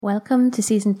Welcome to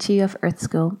Season 2 of Earth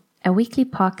School, a weekly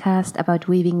podcast about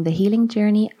weaving the healing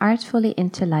journey artfully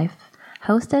into life,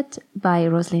 hosted by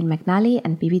Rosalind McNally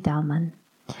and Bibi Dalman.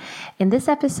 In this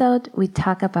episode, we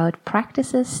talk about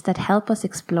practices that help us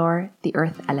explore the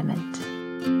earth element.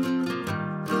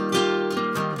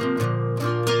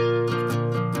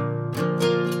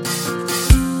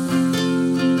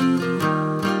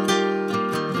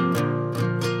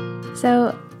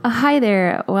 Hi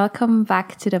there, welcome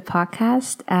back to the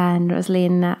podcast, and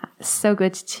Rosalind, so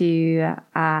good to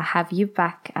have you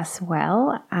back as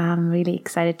well. I'm really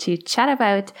excited to chat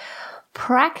about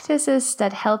practices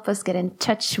that help us get in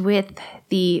touch with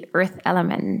the earth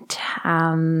element.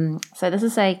 So this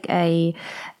is like the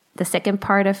second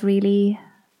part of really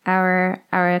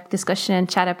our discussion and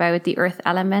chat about the earth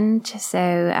element.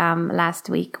 So last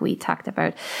week we talked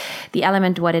about the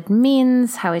element, what it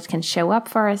means, how it can show up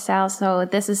for ourselves. So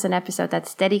this is an episode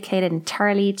that's dedicated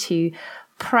entirely to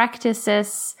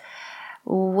practices,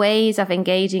 ways of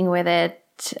engaging with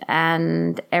it,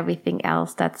 and everything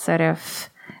else that sort of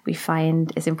we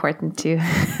find is important to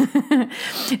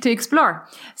to explore.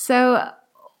 So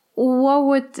what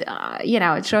would,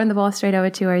 throwing the ball straight over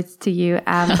to you,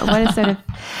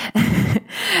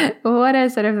 what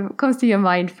is sort of comes to your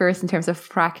mind first in terms of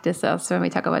practices when we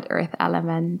talk about earth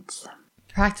element?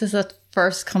 Practice that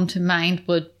first come to mind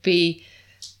would be,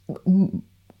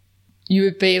 you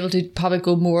would be able to probably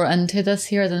go more into this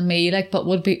here than me, but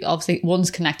would be obviously one's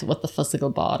connected with the physical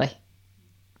body.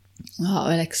 So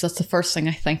that's the first thing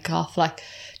I think of,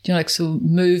 so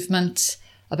movement,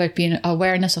 about being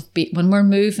awareness of when we're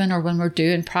moving or when we're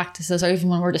doing practices, or even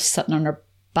when we're just sitting on our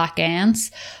back ends,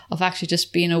 of actually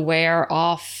just being aware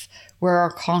of where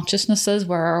our consciousness is,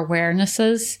 where our awareness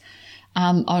is.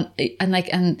 And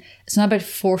it's not about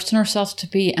forcing ourselves to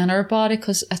be in our body,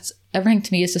 because everything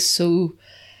to me is just so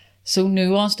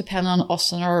nuanced, depending on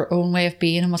us and our own way of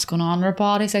being and what's going on in our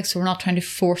bodies. So we're not trying to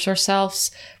force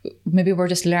ourselves. Maybe we're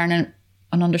just learning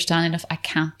and understanding if I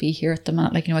can't be here at the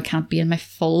minute, I can't be in my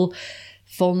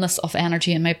fullness of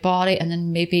energy in my body, and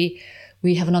then maybe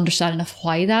we have an understanding of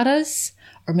why that is,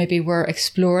 or maybe we're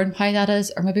exploring why that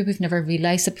is, or maybe we've never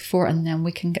realized it before, and then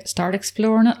we can start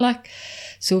exploring it.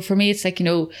 So for me, it's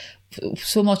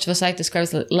so much of us I describe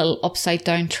as little upside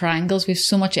down triangles. We have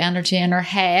so much energy in our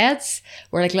heads,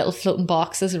 we're like little floating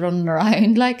boxes running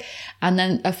around, and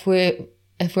then if we're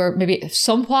maybe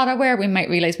somewhat aware, we might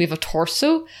realize we have a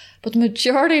torso. But the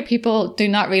majority of people do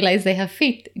not realize they have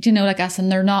feet, us,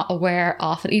 and they're not aware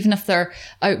of it. Even if they're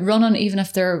out running, even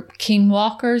if they're keen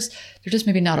walkers, they're just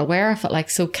maybe not aware of it.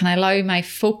 So can I allow my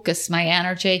focus, my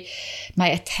energy, my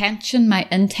attention, my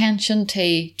intention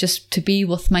to be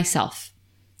with myself?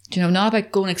 Not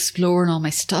about going exploring all my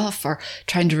stuff or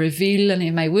trying to reveal any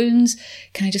of my wounds.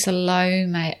 Can I just allow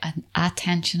my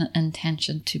attention and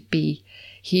intention to be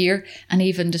here? And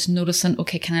even just noticing,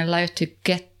 okay,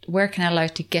 where can I allow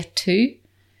it to get to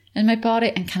in my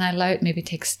body? And can I allow it maybe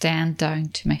to extend down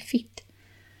to my feet?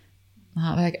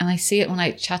 And I see it when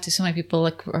I chat to so many people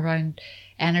around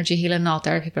energy healing and all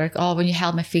there. People are like, oh, when you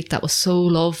held my feet, that was so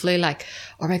lovely.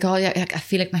 Oh my God, yeah, I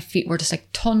feel like my feet were just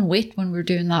ton weight when we were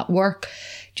doing that work.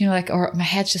 Or my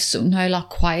head's just now a lot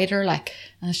quieter, and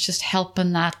it's just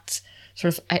helping that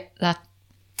sort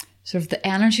of the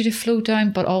energy to flow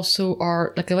down, but also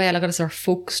the way I look at it is our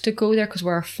focus to go there, because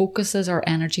where our focus is, our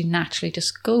energy naturally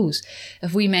just goes.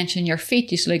 If we mention your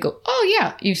feet, you slowly go, oh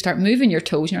yeah, you start moving your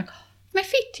toes and you're like, oh, my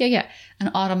feet, yeah.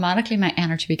 And automatically my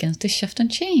energy begins to shift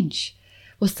and change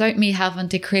without me having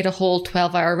to create a whole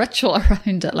 12-hour ritual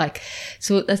around it.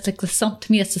 So it's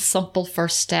to me, it's the simple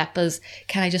first step is,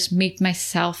 can I just meet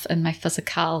myself in my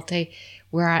physicality,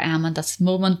 where I am in this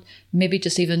moment? Maybe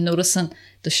just even noticing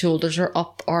the shoulders are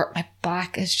up, or my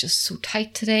back is just so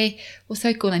tight today,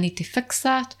 without going, I need to fix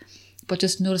that. But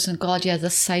just noticing, God, yeah,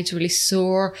 this side's really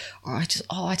sore, or I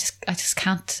just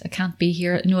can't be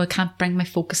here. I can't bring my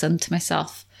focus into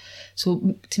myself.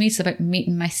 So to me, it's about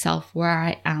meeting myself where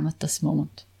I am at this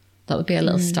moment. That would be a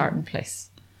little starting place.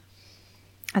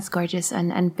 That's gorgeous.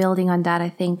 And building on that, I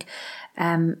think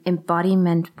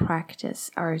embodiment practice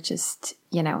are just,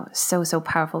 so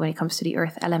powerful when it comes to the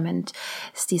earth element.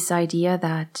 It's this idea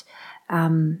that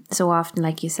so often,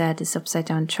 like you said, this upside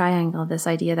down triangle, this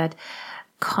idea that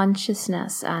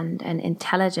consciousness and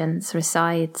intelligence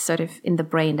resides sort of in the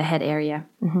brain, the head area.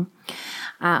 Mm-hmm.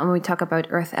 And when we talk about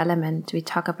earth element, we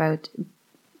talk about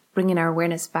bringing our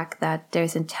awareness back that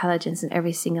there's intelligence in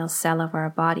every single cell of our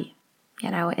body.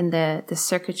 in the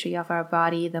circuitry of our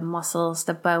body, the muscles,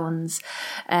 the bones,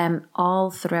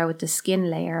 all throughout the skin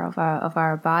layer of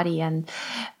our body. And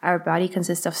our body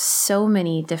consists of so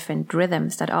many different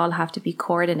rhythms that all have to be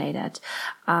coordinated.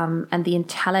 And the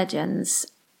intelligence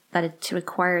that it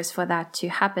requires for that to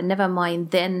happen, never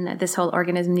mind then this whole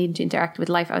organism needing to interact with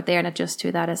life out there and adjust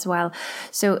to that as well.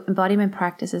 So embodiment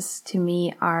practices to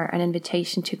me are an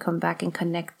invitation to come back and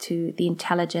connect to the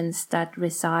intelligence that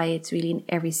resides really in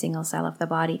every single cell of the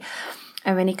body.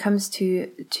 And when it comes to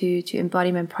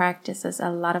embodiment practices, a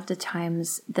lot of the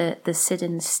times the sit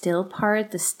and still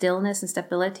part, the stillness and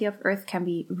stability of earth can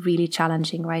be really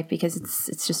challenging, right? Because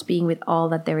it's just being with all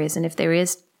that there is. And if there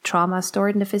is trauma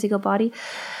stored in the physical body,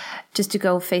 just to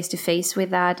go face to face with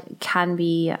that can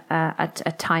be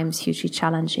at times hugely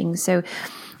challenging. So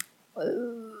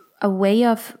a way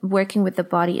of working with the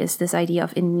body is this idea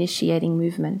of initiating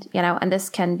movement, and this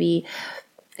can be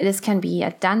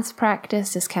a dance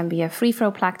practice, this can be a free flow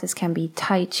practice, can be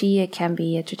Tai Chi, it can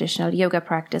be a traditional yoga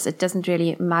practice. It doesn't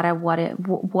really matter what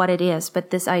it is, but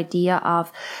this idea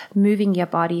of moving your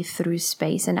body through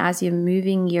space, and as you're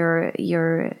moving your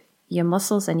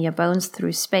muscles and your bones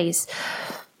through space,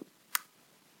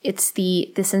 it's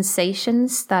the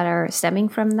sensations that are stemming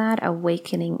from that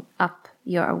awakening up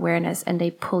your awareness, and they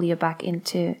pull you back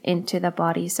into the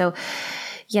body. So,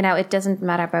 it doesn't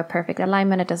matter about perfect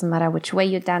alignment. It doesn't matter which way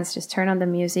you dance. Just turn on the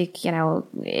music.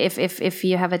 If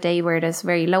you have a day where there's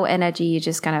very low energy, you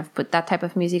just kind of put that type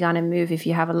of music on and move. If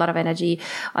you have a lot of energy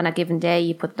on a given day,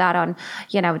 you put that on.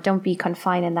 Don't be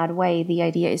confined in that way. The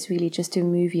idea is really just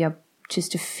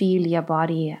to feel your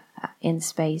body in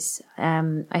space.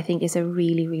 I think is a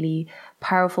really, really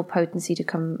powerful way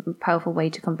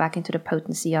to come back into the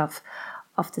potency of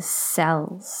the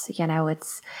cells.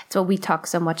 It's what we talk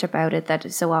so much about it,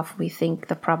 that so often we think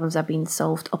the problems are being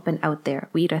solved up and out there.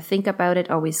 We either think about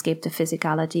it, or we escape the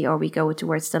physicality, or we go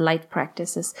towards the light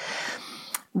practices.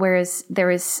 Whereas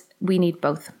we need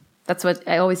both. That's what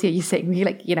I always hear you saying. We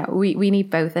need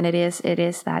both. And it is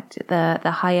that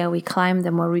the higher we climb,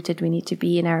 the more rooted we need to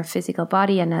be in our physical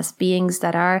body, and as beings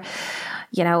that are,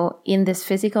 in this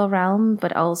physical realm,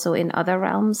 but also in other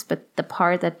realms. But the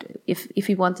part that, if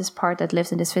we want this part that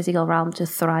lives in this physical realm to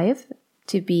thrive,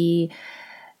 to be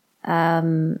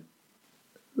woken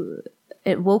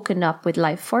up with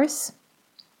life force,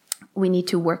 we need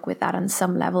to work with that on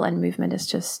some level, and movement is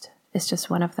just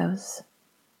one of those.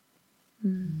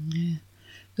 Yeah,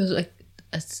 because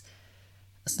it's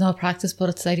not a practice, but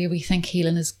it's the idea we think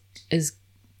healing is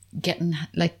getting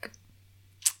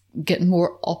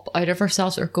more up out of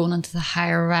ourselves, or going into the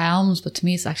higher realms. But to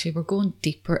me, it's actually we're going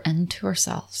deeper into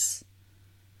ourselves.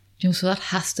 So that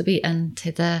has to be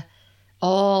into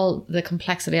all the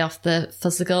complexity of the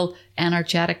physical,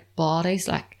 energetic bodies.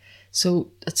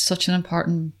 So it's such an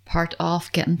important part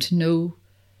of getting to know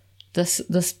this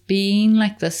being,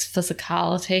 this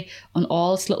physicality on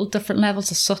all its little different levels,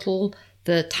 the subtle,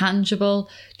 the tangible,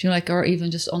 or even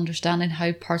just understanding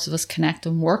how parts of us connect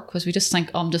and work, because we just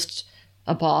think, I'm just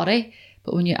a body.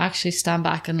 But when you actually stand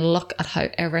back and look at how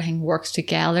everything works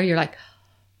together, you're like,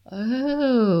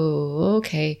 oh,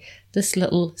 okay, this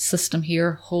little system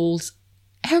here holds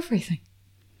everything.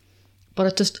 But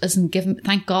it just isn't giving,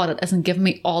 thank God it isn't giving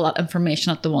me all that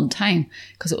information at the one time,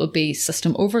 because it would be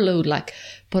system overload,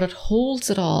 but it holds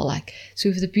it all, So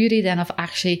we have the beauty then of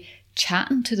actually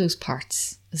chatting to those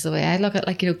parts, is the way I look at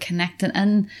connecting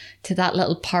in to that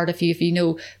little part of you.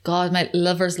 If God, my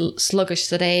liver's sluggish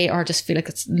today, or just feel like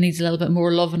it needs a little bit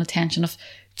more love and attention, of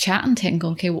chatting to it and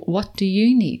going, okay, what do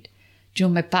you need?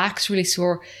 My back's really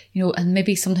sore, and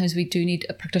maybe sometimes we do need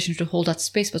a practitioner to hold that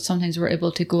space, but sometimes we're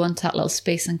able to go into that little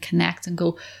space and connect and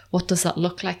go, what does that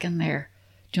look like in there?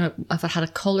 If it had a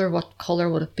colour, what colour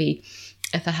would it be?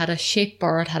 If it had a shape,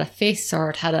 or it had a face,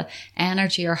 or it had an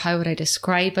energy, or how would I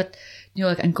describe it?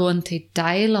 And go into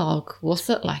dialogue with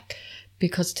it,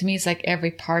 because to me it's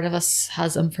every part of us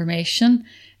has information,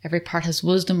 every part has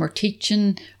wisdom or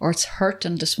teaching, or it's hurt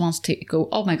and just wants to go,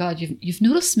 oh my God, you've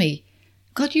noticed me.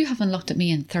 God, you haven't looked at me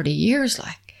in 30 years.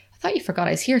 I thought you forgot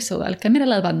I was here. So I made a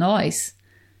little bit of noise.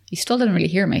 You still didn't really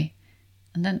hear me.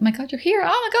 And then, my God, you're here. Oh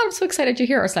my God, I'm so excited you're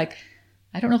here. It's I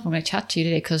don't know if I'm going to chat to you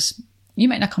today, because you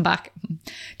might not come back.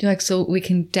 So we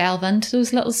can delve into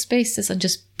those little spaces and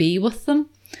just be with them.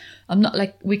 I'm not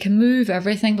we can move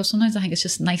everything, but sometimes I think it's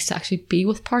just nice to actually be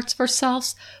with parts of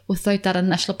ourselves without that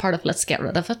initial part of let's get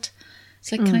rid of it.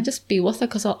 It's can I just be with it?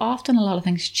 Because often a lot of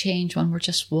things change when we're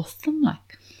just with them.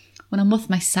 When I'm with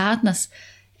my sadness,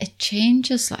 it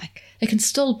changes. It can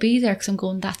still be there, because I'm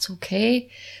going, that's okay.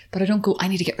 But I don't go, I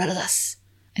need to get rid of this.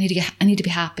 I need to be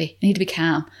happy. I need to be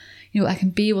calm. I can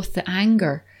be with the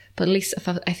anger, but at least if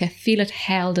I feel it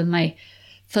held in my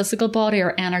physical body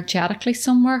or energetically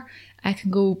somewhere, I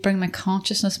can go bring my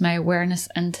consciousness, my awareness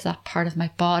into that part of my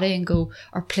body and go,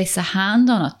 or place a hand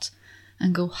on it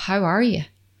and go, how are you?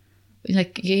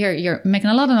 Like you're making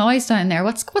a lot of noise down there.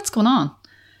 What's going on?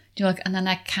 You know, like, and then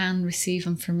I can receive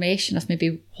information of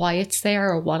maybe why it's there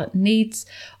or what it needs.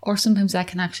 Or sometimes I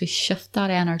can actually shift that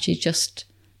energy just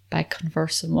by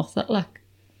conversing with it, like,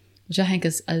 which I think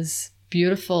is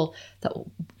beautiful,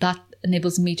 that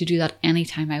enables me to do that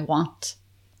anytime I want.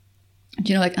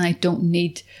 You know, like, and I don't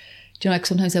need, you know, like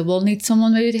sometimes I will need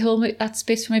someone maybe to hold that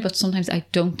space for me, but sometimes I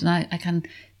don't, and I can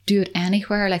do it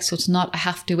anywhere. Like, so it's not, I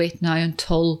have to wait now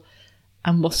until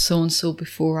I'm with so-and-so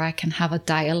before I can have a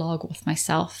dialogue with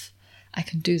myself. I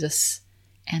can do this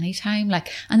anytime. Like,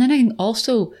 and then I can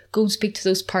also go and speak to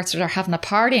those parts that are having a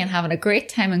party and having a great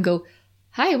time and go,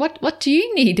 hi, what do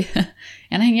you need?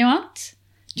 Anything you want?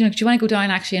 Do you want to go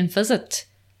down actually and visit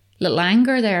little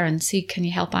anger there and see, can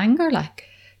you help anger? Like,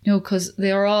 you know, because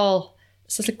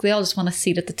it's just like they all just want a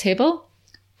seat at the table,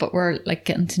 but we're like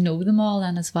getting to know them all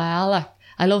then as well. Like,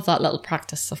 I love that little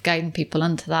practice of guiding people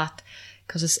into that,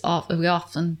 because we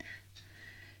often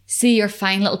see or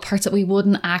find little parts that we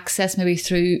wouldn't access maybe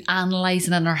through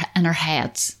analysing in our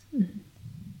heads.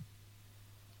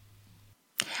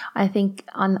 I think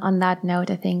on that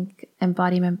note, I think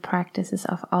embodiment practices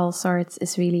of all sorts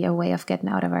is really a way of getting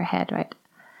out of our head, right?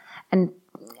 And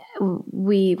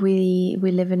we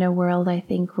live in a world, I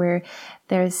think, where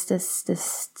there's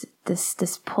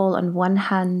this pull. On one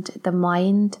hand, the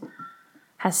mind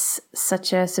has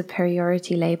such a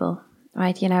superiority label,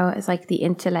 right? You know, it's like the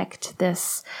intellect,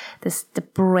 the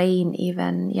brain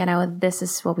even, you know, this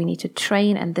is what we need to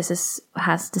train, and this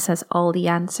has all the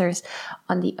answers.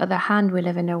 On the other hand, we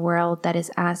live in a world that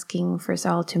is asking for us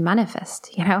all to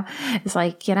manifest, you know. It's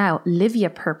like, you know, live your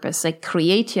purpose, like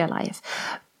create your life.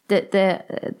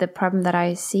 The problem that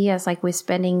I see is like we're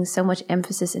spending so much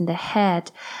emphasis in the head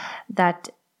that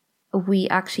we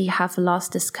actually have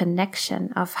lost this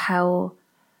connection of how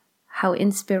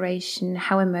inspiration,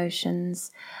 how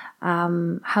emotions,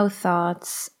 how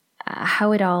thoughts,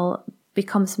 how it all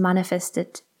becomes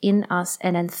manifested in us,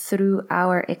 and then through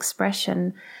our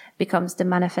expression becomes the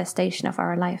manifestation of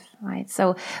our life, right?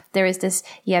 So there is this,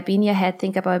 be in your head,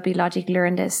 think about it, be logic,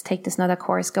 learn this, take this another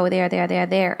course, go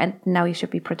there, and now you should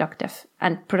be productive.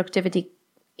 And productivity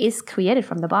is created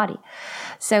from the body.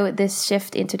 So this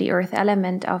shift into the earth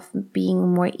element of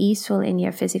being more easeful in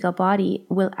your physical body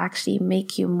will actually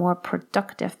make you more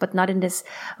productive, but not in this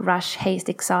rush, haste,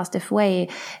 exhaustive way,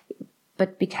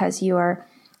 but because you are,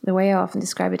 the way I often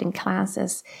describe it in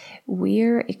classes,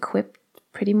 we're equipped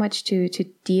pretty much to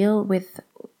deal with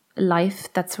life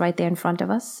that's right there in front of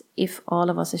us if all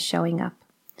of us is showing up.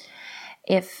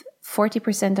 If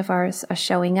 40% of ours are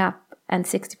showing up and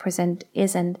 60%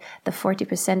 isn't, the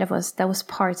 40% of us, those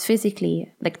parts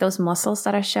physically, like those muscles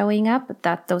that are showing up,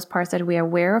 that those parts that we are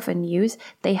aware of and use,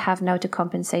 they have now to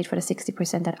compensate for the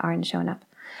 60% that aren't showing up.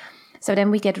 So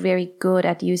then we get very good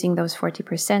at using those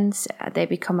 40%. They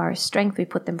become our strength. We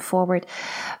put them forward,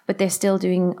 but they're still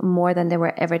doing more than they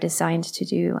were ever designed to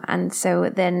do. And so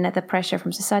then the pressure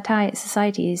from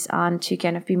society is on to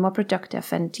kind of be more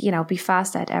productive and, you know, be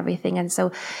fast at everything. And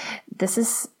so this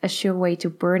is a sure way to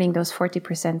burning those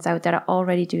 40% out that are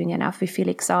already doing enough. We feel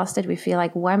exhausted. We feel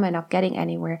like, why am I not getting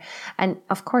anywhere? And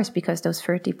of course, because those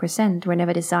 30% were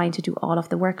never designed to do all of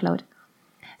the workload.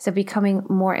 So becoming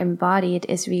more embodied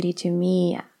is really, to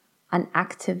me, an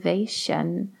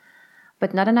activation,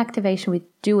 but not an activation with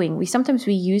doing. We sometimes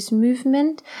use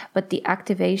movement, but the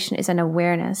activation is an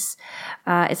awareness.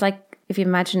 It's like if you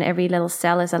imagine every little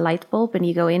cell is a light bulb and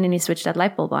you go in and you switch that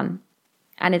light bulb on.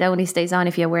 And it only stays on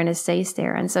if your awareness stays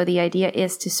there. And so the idea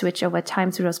is to switch over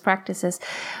time through those practices.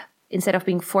 Instead of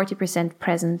being 40%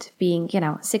 present, being,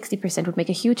 60% would make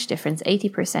a huge difference,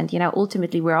 80%,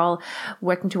 ultimately we're all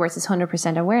working towards this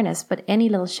 100% awareness, but any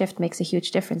little shift makes a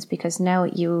huge difference because now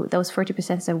those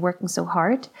 40% are working so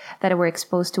hard that we're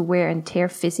exposed to wear and tear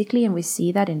physically. And we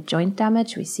see that in joint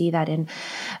damage. We see that in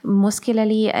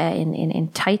muscularly, in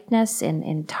tightness,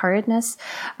 in tiredness.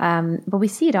 But we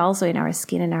see it also in our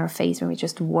skin and our face when we're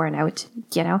just worn out,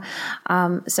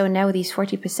 So now these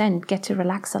 40% get to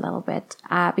relax a little bit,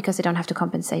 because they don't have to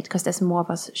compensate because there's more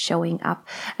of us showing up.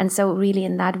 And so really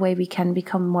in that way we can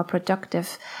become more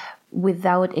productive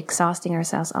without exhausting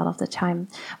ourselves all of the time.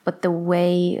 But the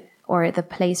way or the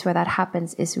place where that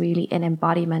happens is really in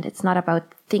embodiment. It's not about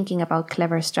thinking about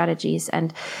clever strategies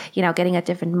and, getting a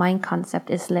different mind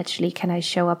concept. It's literally, can I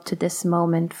show up to this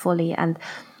moment fully? And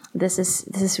this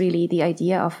is really the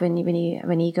idea of when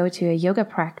you go to a yoga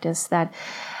practice, that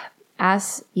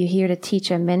as you hear the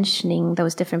teacher mentioning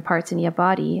those different parts in your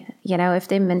body, you know, if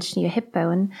they mention your hip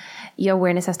bone, your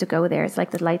awareness has to go there. It's like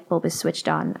the light bulb is switched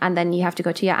on. And then you have to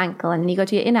go to your ankle, and you go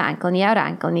to your inner ankle and your outer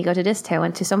ankle, and you go to this toe.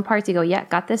 And to some parts you go, yeah,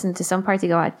 got this. And to some parts you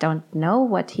go, I don't know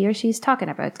what he or she's talking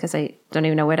about, because I don't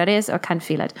even know where that is or can't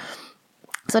feel it.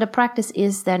 So the practice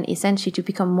is then essentially to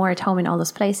become more at home in all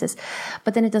those places.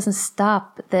 But then it doesn't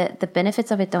stop. The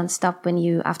benefits of it don't stop when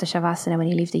you, after Shavasana, when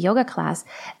you leave the yoga class.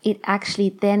 It actually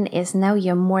then is, now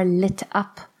you're more lit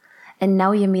up. And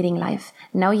now you're meeting life.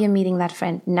 Now you're meeting that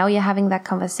friend. Now you're having that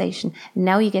conversation.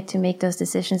 Now you get to make those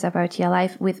decisions about your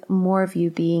life with more of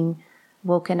you being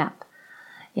woken up.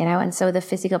 You know, and so the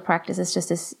physical practice is just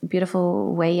this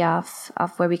beautiful way of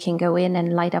where we can go in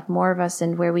and light up more of us,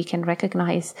 and where we can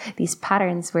recognize these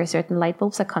patterns where certain light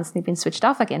bulbs are constantly being switched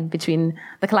off again between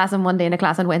the class on Monday and the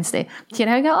class on Wednesday. You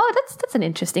know, you go, oh, that's an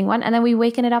interesting one. And then we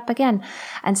waken it up again.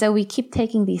 And so we keep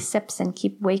taking these sips and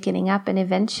keep wakening up, and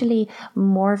eventually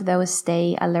more of those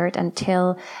stay alert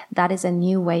until that is a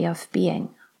new way of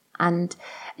being. And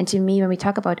to me, when we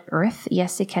talk about earth,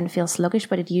 yes, it can feel sluggish,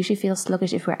 but it usually feels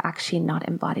sluggish if we're actually not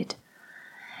embodied.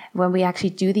 When we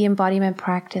actually do the embodiment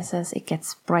practices, it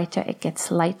gets brighter, it gets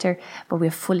lighter, but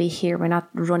we're fully here. We're not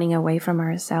running away from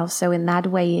ourselves. So in that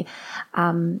way,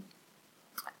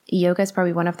 yoga is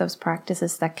probably one of those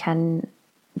practices that can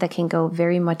go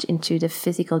very much into the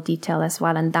physical detail as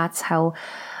well. And that's how,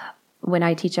 when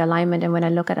I teach alignment and when I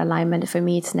look at alignment, for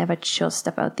me, it's never just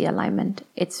about the alignment.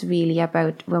 It's really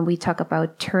about, when we talk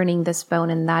about turning this bone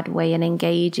in that way and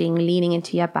engaging, leaning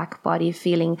into your back body,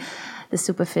 feeling the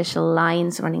superficial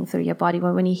lines running through your body.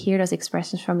 When you hear those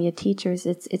expressions from your teachers,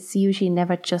 it's usually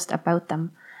never just about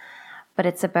them, but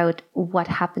it's about what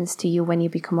happens to you when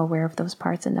you become aware of those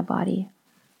parts in the body.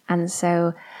 And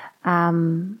so,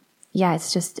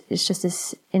 it's just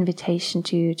this invitation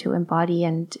to embody,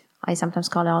 and I sometimes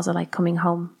call it also like coming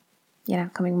home, you know,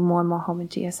 coming more and more home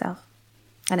into yourself.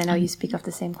 And I know you speak of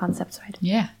the same concepts, right?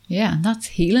 Yeah. And that's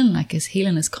healing. Like,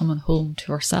 healing is coming home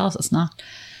to ourselves. It's not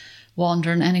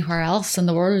wandering anywhere else in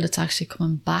the world. It's actually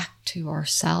coming back to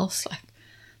ourselves. Like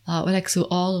that way, so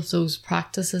all of those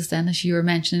practices then, as you were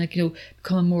mentioning, like, you know,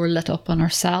 becoming more lit up on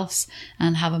ourselves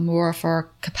and having more of our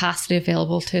capacity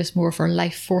available to us, more of our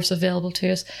life force available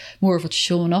to us, more of it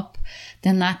showing up,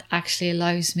 then that actually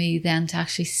allows me then to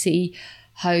actually see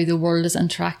how the world is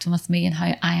interacting with me and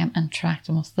how I am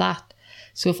interacting with that.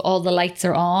 So if all the lights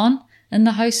are on in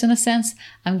the house, in a sense,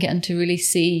 I'm getting to really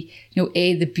see, you know,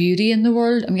 the beauty in the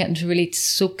world. I'm getting to really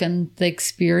soak in the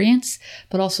experience,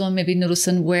 but also I'm maybe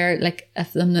noticing where, like,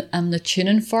 if I'm the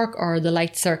tuning fork, or the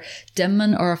lights are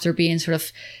dimming, or if they're being sort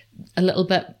of a little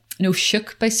bit, you know,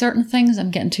 shook by certain things,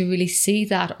 I'm getting to really see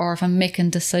that. Or if I'm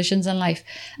making decisions in life,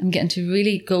 I'm getting to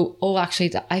really go, oh,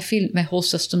 actually, I feel my whole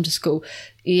system just go,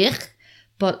 eek,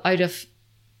 but out of,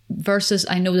 versus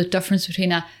I know the difference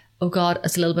between oh God,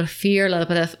 it's a little bit of fear, a little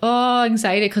bit of,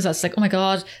 anxiety, because that's like, oh my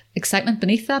God, excitement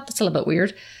beneath that. That's a little bit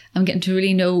weird. I'm getting to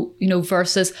really know, you know,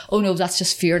 versus, oh no, that's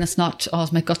just fear and it's not,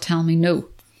 it's my gut telling me no.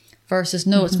 Versus,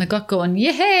 no, It's my gut going,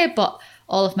 yeah, but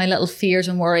all of my little fears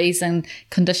and worries and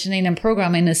conditioning and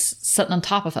programming is sitting on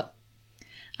top of it.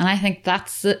 And I think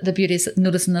that's the beauty, is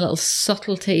noticing the little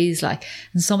subtleties. Like,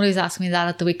 and somebody was asking me that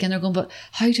at the weekend. They're going, but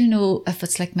how do you know if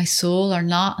it's like my soul or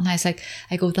not? And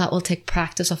I go, that will take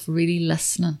practice of really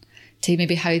listening to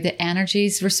maybe how the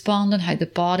energy's responding, how the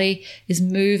body is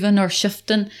moving or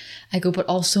shifting. I go, but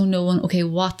also knowing, okay,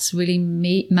 what's really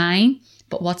mine,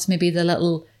 but what's maybe the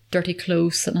little dirty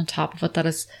clothes sitting on top of it that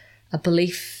is a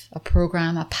belief, a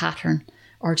program, a pattern,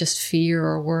 or just fear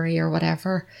or worry or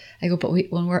whatever. I go, but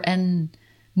when we're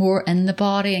more in the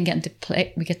body and getting to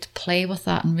play, we get to play with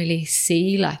that and really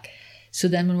see, like, so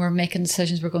then when we're making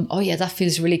decisions, we're going, oh yeah, that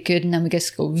feels really good. And then we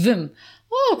just go, vroom.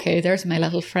 Oh, okay, there's my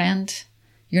little friend.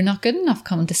 You're not good enough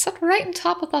coming to sit right on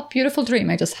top of that beautiful dream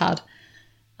I just had.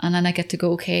 And then I get to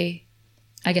go, okay,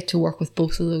 I get to work with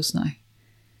both of those now.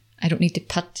 I don't need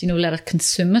to let it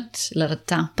consume it, let it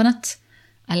dampen it.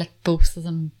 I let both of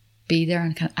them be there,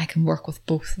 and I can work with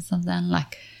both of them then,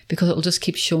 like, because it will just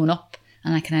keep showing up,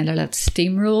 and I can either let it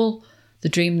steamroll the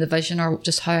dream, the vision, or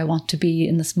just how I want to be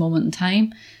in this moment in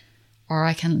time, or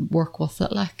I can work with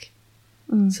it, like.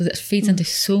 So that feeds into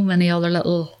so many other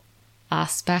little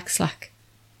aspects, like.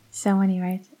 So many,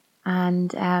 right?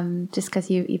 And just because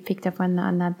you picked up on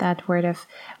that word of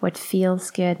what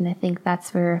feels good, and I think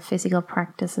that's where physical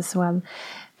practice as well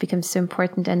becomes so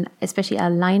important, and especially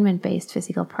alignment-based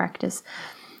physical practice,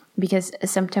 because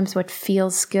sometimes what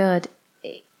feels good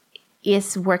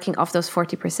is working off those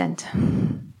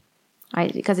 40%,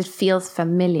 right? Because it feels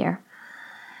familiar.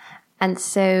 And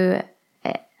so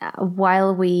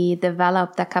while we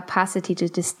develop the capacity to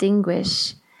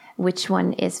distinguish which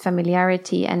one is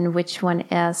familiarity and which one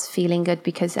is feeling good,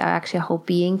 because actually a whole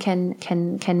being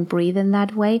can breathe in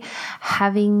that way,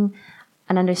 having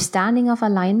an understanding of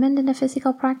alignment in the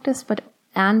physical practice,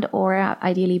 or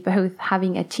ideally both,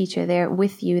 having a teacher there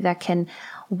with you that can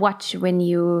watch when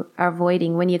you are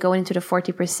avoiding, when you go into the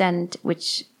 40%,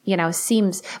 which,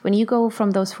 seems, when you go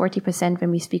from those 40%,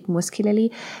 when we speak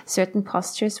muscularly, certain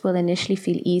postures will initially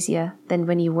feel easier than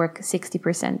when you work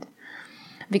 60%.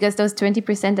 Because those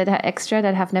 20% that are extra,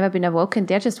 that have never been awoken,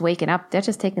 they're just waking up. They're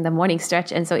just taking the morning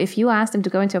stretch. And so if you ask them to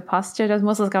go into a posture, those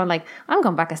muscles go like, I'm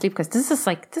going back asleep because this is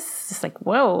just like,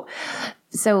 whoa.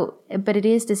 So, but it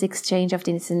is this exchange of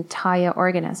this entire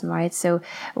organism, right? So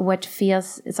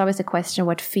it's always a question,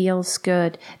 what feels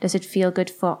good? Does it feel good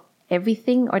for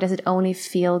everything, or does it only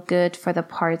feel good for the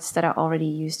parts that are already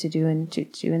used to doing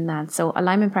that? So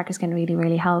alignment practice can really,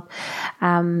 really help.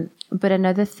 But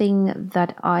another thing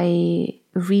that I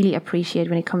really appreciate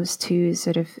when it comes to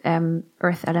sort of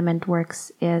earth element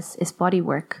works is body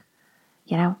work,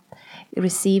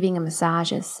 receiving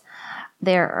massages.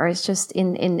 There are just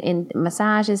in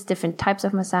massages, different types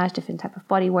of massage, different type of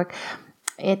body work.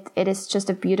 It is just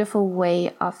a beautiful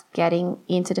way of getting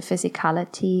into the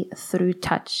physicality through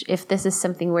touch. If this is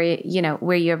something where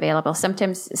you're available,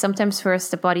 sometimes for us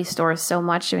the body stores so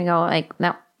much, and we go like,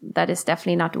 no, that is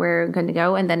definitely not where we're going to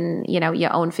go. And then,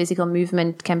 your own physical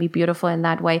movement can be beautiful in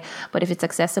that way. But if it's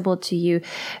accessible to you,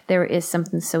 there is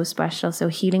something so special. So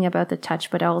healing about the touch,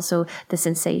 but also the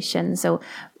sensation. So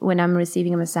when I'm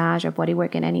receiving a massage or body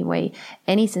work in any way,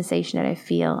 any sensation that I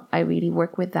feel, I really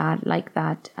work with that, like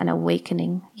that, an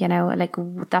awakening, like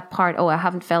that part. Oh, I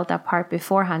haven't felt that part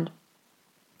beforehand.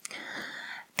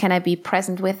 Can I be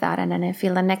present with that? And then I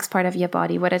feel the next part of your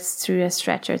body, whether it's through a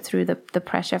stretch or through the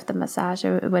pressure of the massage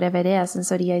or whatever it is. And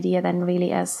so the idea then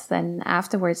really is then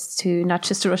afterwards to not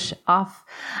just rush off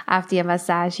after your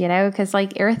massage, because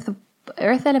like earth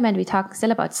element, we talk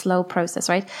still about slow process,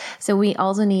 right? So we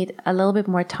also need a little bit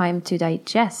more time to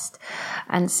digest.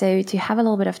 And so to have a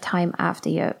little bit of time after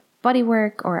your body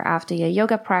work or after your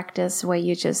yoga practice, where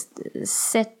you just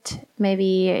sit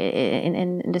maybe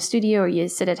in the studio, or you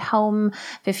sit at home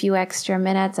for a few extra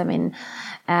minutes. I mean,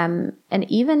 and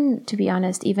even, to be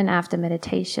honest, even after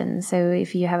meditation. So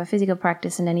if you have a physical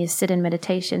practice and then you sit in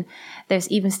meditation, there's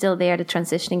even still there the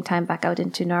transitioning time back out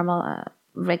into normal,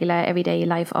 regular everyday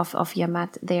life of your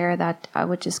mat there, that I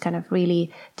would just kind of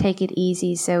really take it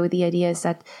easy. So the idea is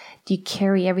that you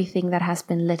carry everything that has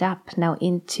been lit up now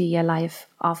into your life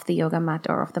off the yoga mat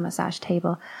or off the massage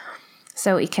table.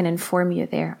 So it can inform you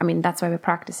there. I mean, that's why we're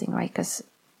practicing, right? Because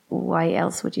why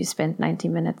else would you spend 90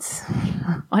 minutes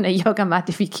on a yoga mat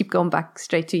if you keep going back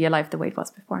straight to your life the way it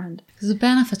was beforehand? Because the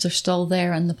benefits are still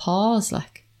there in the pause.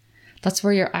 Like, that's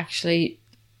where you're actually,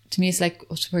 to me, it's like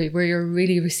where you're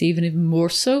really receiving even more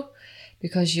so,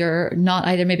 because you're not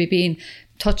either maybe being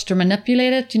touched or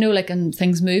manipulated, and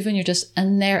things moving. You're just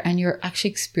in there and you're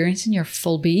actually experiencing your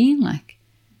full being, like,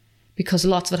 because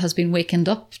lots of it has been wakened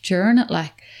up during it,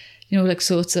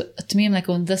 so it's to me, I'm like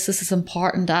going, this is as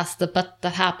important as the bit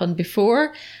that happened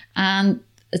before, and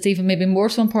it's even maybe more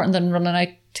so important than running out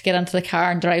to get into the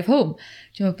car and drive home,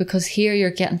 because here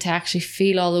you're getting to actually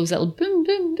feel all those little boom,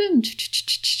 boom, boom,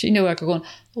 like you're going,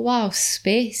 oh, wow,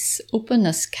 space,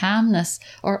 openness, calmness,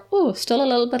 or, oh, still a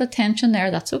little bit of tension there,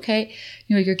 that's okay.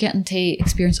 You're getting to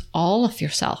experience all of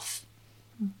yourself.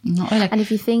 And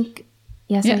if you think,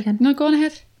 no, go on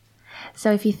ahead.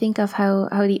 So if you think of how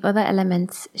the other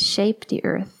elements shape the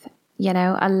earth,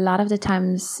 a lot of the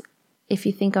times, if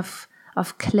you think of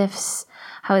cliffs,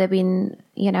 how they've been,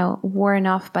 worn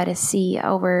off by the sea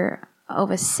over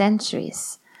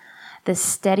centuries, the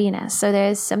steadiness. So there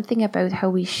is something about how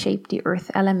we shape the earth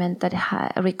element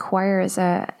that requires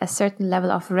a certain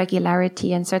level of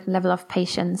regularity and certain level of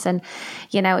patience. And,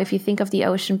 if you think of the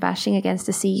ocean bashing against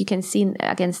the sea, you can see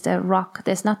against a rock,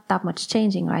 there's not that much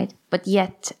changing, right? But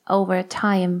yet over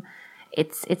time,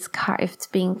 it's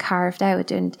being carved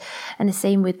out, and the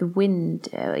same with wind.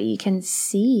 You can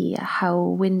see how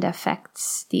wind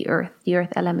affects the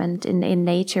earth element in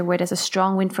nature. Where there's a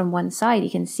strong wind from one side, you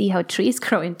can see how trees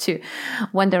grow into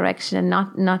one direction and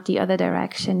not the other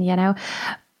direction.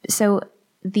 So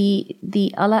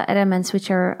the other elements,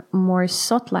 which are more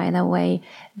subtle in a way,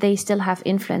 they still have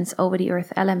influence over the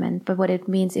earth element. But what it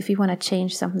means, if we want to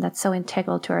change something that's so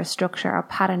integral to our structure, our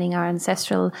patterning, our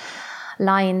ancestral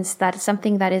lines, that's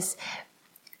something that is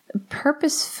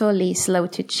purposefully slow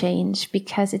to change,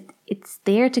 because it's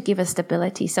there to give us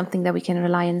stability, something that we can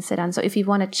rely and sit on. So if you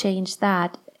want to change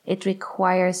that, it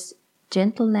requires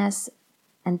gentleness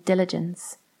and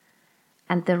diligence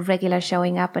and the regular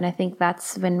showing up. And I think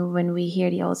that's when we hear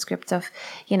the old scripts of,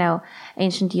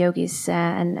 ancient yogis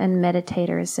and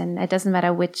meditators, and it doesn't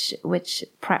matter which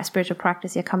spiritual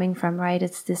practice you're coming from, right?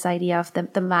 It's this idea of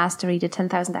the mastery, the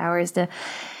 10,000 hours, the,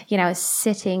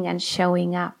 sitting and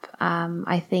showing up.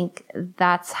 I think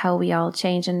that's how we all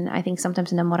change. And I think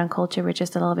sometimes in the modern culture, we're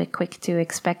just a little bit quick to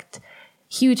expect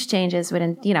huge changes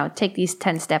within, take these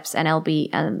 10 steps and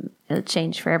it'll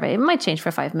change forever. It might change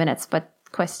for 5 minutes, but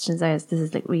questions are, this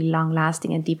is like really long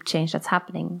lasting and deep change that's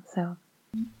happening. So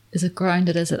is it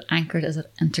grounded? Is it anchored? Is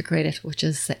it integrated? Which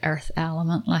is the earth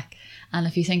element, like. And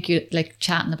if you think you like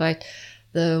chatting about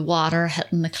the water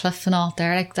hitting the cliff and all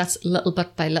there, like that's little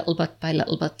bit by little bit by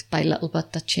little bit by little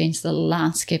bit that changed the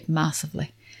landscape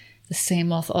massively. The same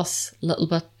with us, little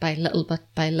bit by little bit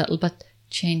by little bit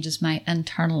changes my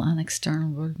internal and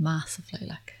external world massively,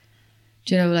 like.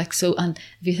 Do you know, like, so, and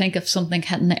if you think of something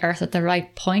hitting the earth at the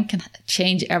right point can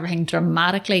change everything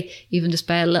dramatically, even just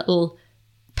by a little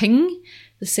ping.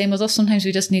 The same with us. Sometimes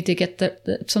we just need to get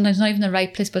the sometimes not even the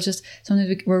right place, but just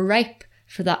sometimes we're ripe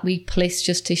for that wee place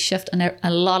just to shift, and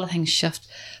a lot of things shift.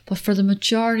 But for the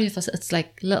majority of us, it's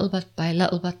like little bit by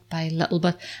little bit by little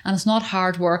bit. And it's not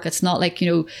hard work. It's not like,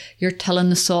 you're tilling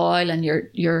the soil and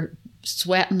you're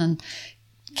sweating and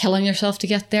killing yourself to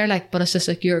get there. Like, but it's just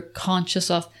like you're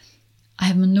conscious of, I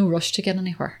have no rush to get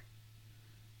anywhere.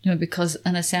 Because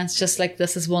in a sense, just like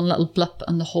this is one little blip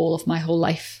in the whole of my whole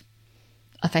life.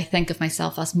 If I think of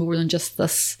myself as more than just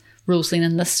this Rosaleen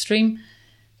in this stream,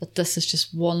 that this is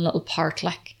just one little part,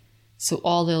 like. So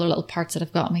all the other little parts that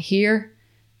have got me here,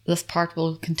 this part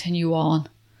will continue on.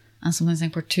 And sometimes I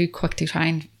think we're too quick to try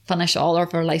and finish all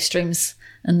of our live streams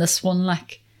in this one,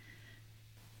 like.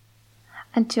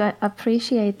 And to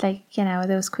appreciate, like,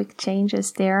 those quick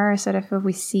changes, there are sort of what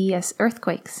we see as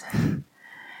earthquakes,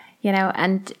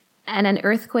 and an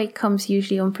earthquake comes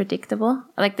usually unpredictable.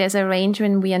 Like there's a range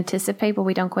when we anticipate, but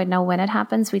we don't quite know when it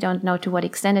happens. We don't know to what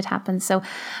extent it happens. So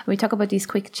when we talk about these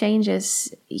quick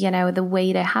changes, the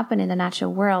way they happen in the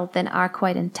natural world, then are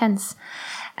quite intense.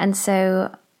 And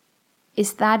so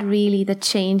is that really the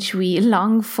change we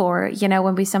long for,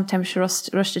 when we sometimes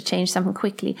rush to change something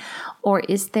quickly? Or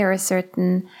is there a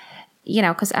certain,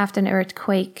 because after an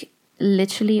earthquake,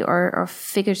 literally or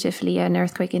figuratively, an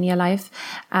earthquake in your life,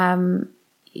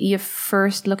 you're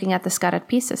first looking at the scattered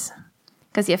pieces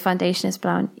because your foundation is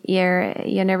blown. Your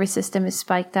nervous system is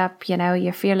spiked up,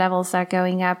 your fear levels are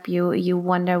going up. You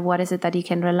wonder what is it that you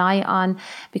can rely on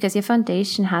because your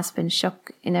foundation has been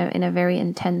shook in a very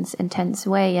intense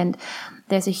way. And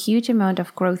there's a huge amount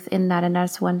of growth in that. And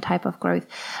that's one type of growth.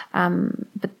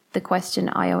 But the question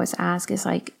I always ask is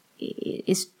like,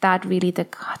 is that really the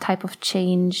type of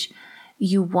change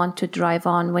you want to drive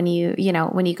on when you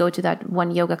go to that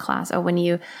one yoga class, or when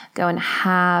you go and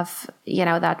have,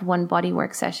 that one body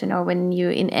work session, or when you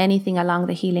in anything along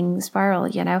the healing spiral,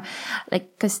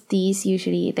 because these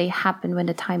usually they happen when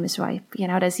the time is right.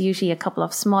 There's usually a couple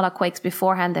of smaller quakes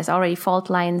beforehand. There's already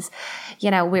fault lines,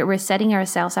 we're setting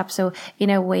ourselves up. So in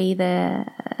a way, the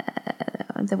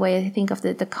way I think of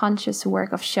the conscious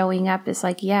work of showing up is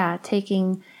like,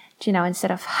 taking,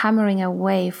 instead of hammering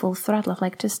away full throttle,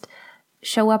 like just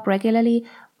show up regularly,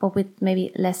 but with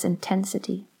maybe less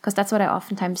intensity. Because that's what I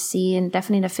oftentimes see, and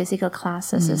definitely in the physical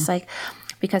classes. It's like,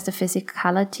 because the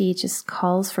physicality just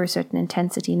calls for a certain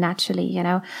intensity naturally,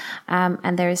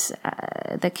 and there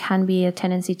can be a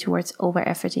tendency towards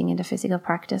over-efforting in the physical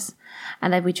practice,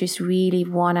 and that we just really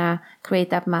want to create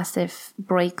that massive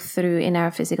breakthrough in our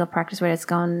physical practice where it's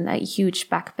gone a huge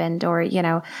back bend, or,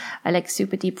 a like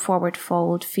super deep forward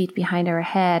fold, feet behind our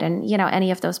head, and,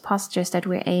 any of those postures that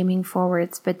we're aiming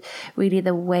forwards. But really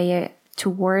the way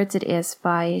towards it is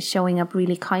by showing up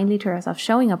really kindly to ourselves,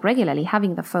 showing up regularly,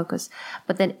 having the focus,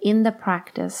 but then in the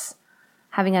practice,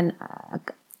 having a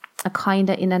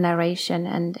kinder inner narration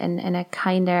and a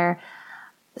kinder,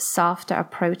 softer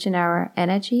approach in our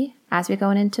energy as we're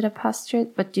going into the posture,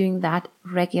 but doing that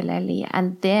regularly.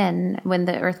 And then when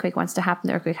the earthquake wants to happen,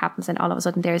 the earthquake happens, and all of a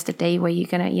sudden there's the day where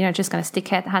you're just gonna stick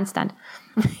handstand.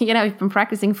 You've been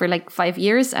practicing for like 5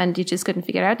 years and you just couldn't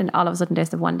figure it out, and all of a sudden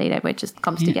there's the one day that where it just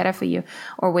comes together for you,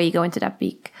 or where you go into that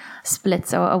big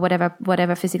splits or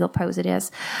whatever physical pose it is.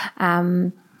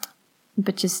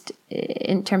 But just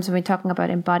in terms of, we're talking about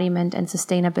embodiment and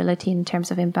sustainability, in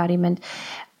terms of embodiment,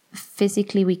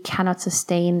 physically we cannot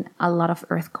sustain a lot of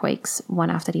earthquakes one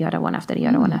after the other, one after the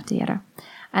other, one after the other.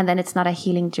 And then it's not a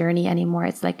healing journey anymore.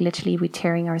 It's like literally we're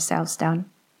tearing ourselves down.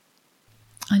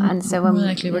 And so more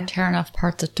likely we're tearing off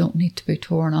parts that don't need to be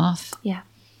torn off. Yeah.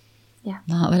 Yeah.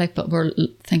 But we're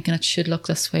thinking it should look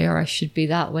this way, or I should be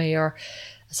that way, or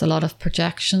it's a lot of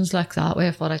projections like that way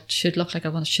of what I should look like,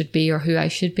 what I should be, or who I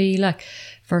should be like,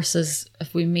 versus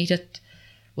if we meet it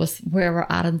with where we're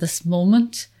at in this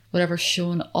moment, whatever's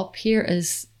showing up here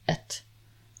is it.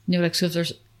 You know, like, so if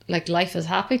there's, like, life is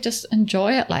happy, just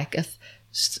enjoy it. Like, if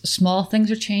small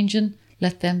things are changing,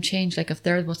 let them change. Like, if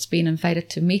they're what's being invited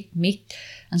to meet.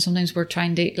 And sometimes we're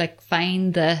trying to, like,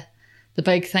 find the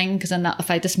big thing, because then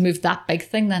if I just move that big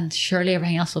thing, then surely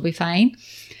everything else will be fine.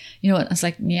 You know, it's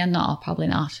like, yeah, no, probably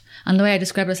not. And the way I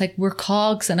describe it is like, we're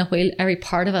cogs in a wheel, every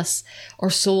part of us, or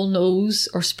soul knows,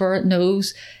 or spirit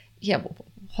knows. Yeah,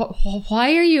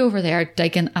 why are you over there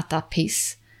digging at that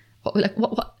piece?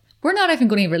 What? We're not even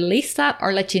going to release that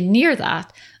or let you near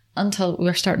that until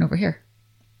we're starting over here.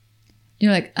 You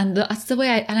know, like, and that's the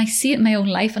way I see it in my own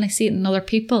life, and I see it in other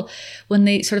people when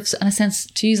they sort of, in a sense,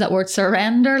 to use that word,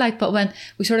 surrender. Like, but when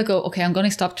we sort of go, okay, I'm going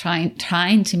to stop trying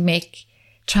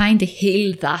to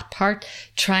heal that part,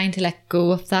 trying to let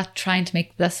go of that, trying to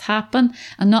make this happen.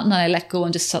 And not that I let go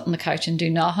and just sit on the couch and do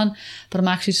nothing, but I'm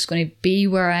actually just going to be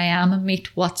where I am and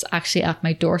meet what's actually at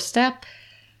my doorstep.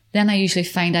 Then I usually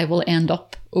find I will end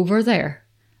up over there,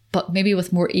 but maybe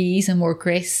with more ease and more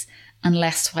grace and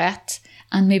less sweat.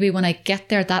 And maybe when I get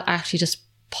there, that actually just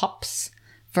pops,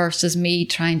 versus me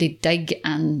trying to dig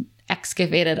and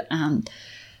excavate it and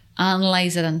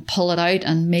analyze it and pull it out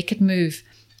and make it move.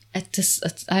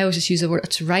 I always just use the word,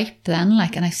 it's ripe then.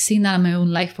 Like, and I've seen that in my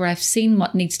own life, where I've seen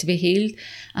what needs to be healed.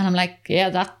 And I'm like, yeah,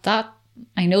 that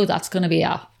I know that's going to be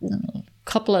a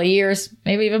couple of years,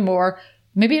 maybe even more,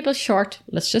 maybe a bit short.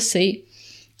 Let's just see.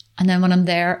 And then when I'm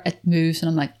there, it moves, and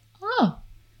I'm like, oh,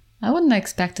 I wouldn't have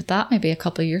expected that maybe a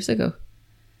couple of years ago,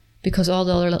 because all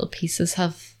the other little pieces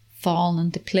have fallen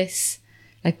into place.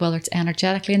 Like, whether it's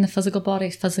energetically in the physical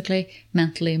body, physically,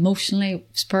 mentally, emotionally,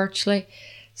 spiritually.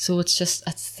 So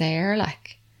it's there,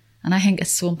 like, and I think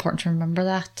it's so important to remember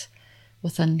that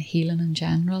within healing in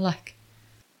general, like.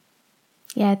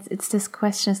 Yeah, it's this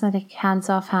question, it's not like hands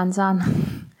off, hands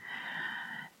on.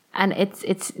 And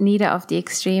it's neither of the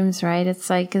extremes, right? It's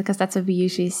like, because that's what we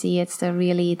usually see. It's the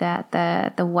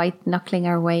white knuckling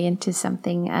our way into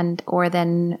something, or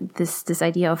then this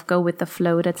idea of go with the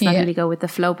flow. That's not really go with the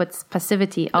flow, but it's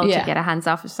passivity altogether. Hands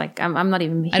off. It's like, I'm not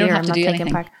even here. I'm not taking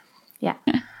part. Yeah.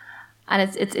 And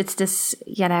it's this,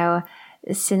 you know,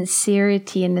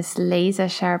 sincerity and this laser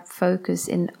sharp focus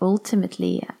in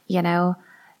ultimately, you know,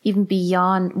 even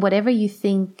beyond whatever you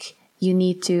think you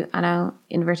need to, I know,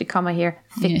 inverted comma here,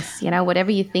 fix, you know, whatever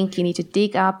you think you need to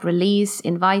dig up, release,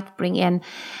 invite, bring in,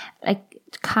 like,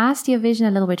 cast your vision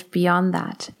a little bit beyond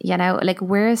that, you know, like,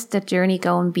 where's the journey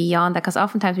going beyond that? Because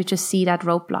oftentimes we just see that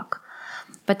roadblock,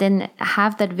 but then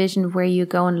have that vision where you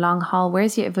go in long haul.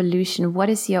 Where's your evolution? What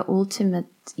is your ultimate,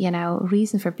 you know,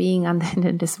 reason for being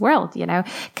in this world, you know?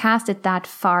 Cast it that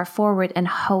far forward and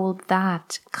hold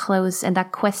that close. And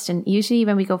that question, usually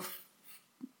when we go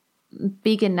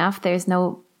big enough, there's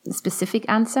no specific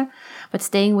answer, but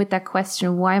staying with that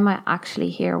question, why am I actually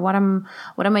here? What am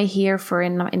I here for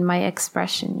in my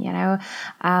expression, you know?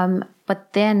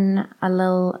 But then a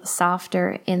little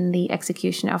softer in the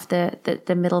execution of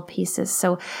the middle pieces.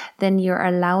 So then you're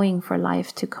allowing for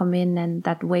life to come in, and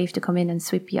that wave to come in and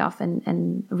sweep you off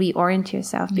and reorient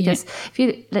yourself. Because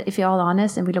if you're all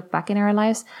honest and we look back in our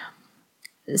lives,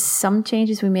 some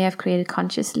changes we may have created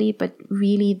consciously, but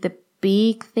really the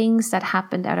big things that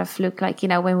happened out of fluke, like, you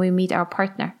know, when we meet our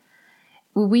partner,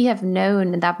 we have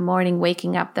known that morning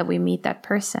waking up that we meet that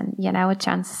person, you know,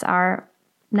 chances are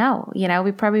no, you know,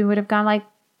 we probably would have gone like,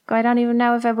 I don't even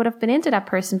know if I would have been into that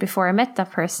person before I met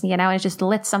that person, you know, and it just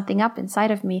lit something up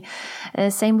inside of me.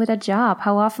 Same with a job.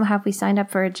 How often have we signed up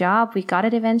for a job? We got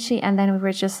it eventually, and then we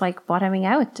were just like bottoming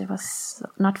out. It was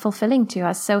not fulfilling to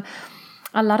us. So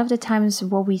a lot of the times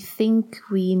what we think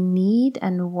we need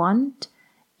and want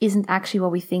isn't actually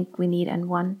what we think we need and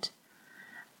want.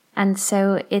 And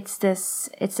so it's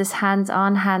this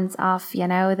hands-on, hands-off, you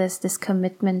know, this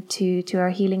commitment to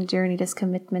our healing journey, this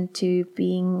commitment to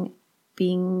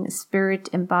being spirit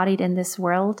embodied in this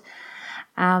world.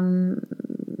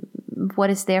 What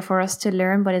is there for us to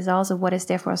learn, but is also what is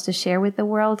there for us to share with the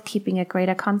world, keeping a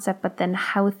greater concept, but then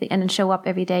and show up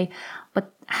every day.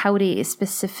 But how the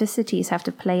specificities have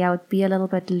to play out, be a little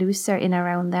bit looser in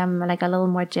around them, like a little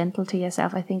more gentle to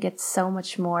yourself. I think it's so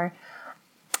much more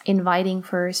inviting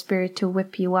for spirit to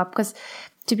whip you up. Because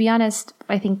to be honest,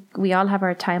 I think we all have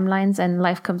our timelines, and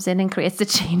life comes in and creates the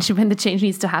change when the change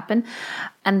needs to happen.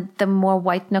 And the more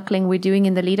white knuckling we're doing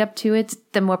in the lead up to it,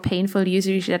 the more painful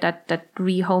usually that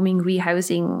rehoming,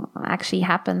 rehousing actually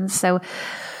happens. So,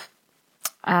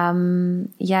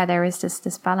 there is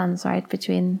this balance, right,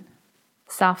 between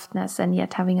softness and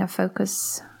yet having a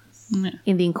focus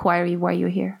in the inquiry why you're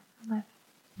here.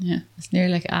 Yeah, it's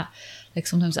nearly like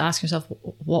sometimes ask yourself,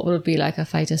 what would it be like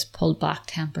if I just pulled back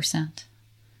 10%?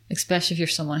 Especially if you're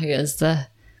someone who is the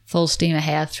full steam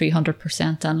ahead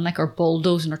 300% and like, or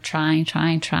bulldozing or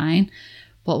trying.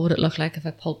 What would it look like if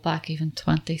I pulled back even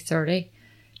 20, 30?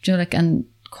 Do you know, like, and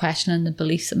questioning the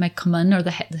beliefs that might come in, or the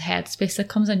headspace that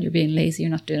comes in. You're being lazy,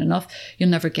 you're not doing enough, you'll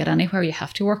never get anywhere, you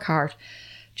have to work hard.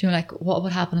 Do you know, like, what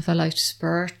would happen if I allowed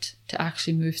spirit to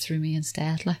actually move through me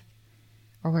instead, like,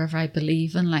 or whatever I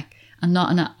believe in, like, and not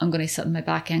I'm going to sit in my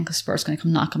back end because spirit's going to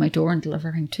come knock on my door and deliver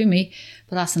everything to me,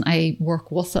 but that's an I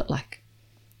work with it, like,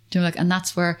 do you know, like, and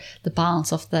that's where the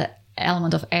balance of the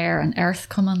element of air and earth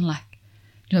come in, like,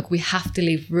 you know, like, we have to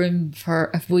leave room for,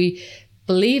 if we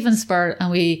believe in spirit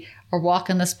and we are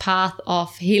walking this path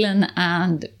of healing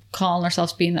and calling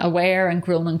ourselves being aware and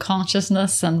growing in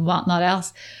consciousness and whatnot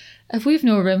else, if we've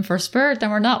no room for spirit,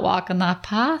 then we're not walking that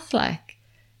path, like,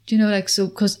 do you know, like, so,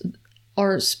 because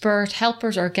our spirit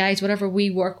helpers or guides, whatever we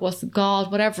work with, God,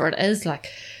 whatever it is, like,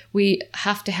 we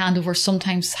have to hand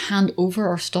over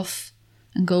our stuff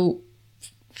and go,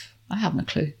 I haven't a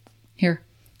clue. Here,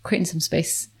 creating some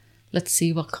space. Let's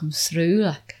see what comes through,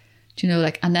 like, do you know,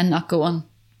 like, and then not going,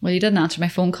 well, you didn't answer my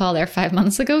phone call there 5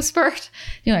 months ago, spirit.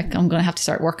 You know, like, I'm going to have to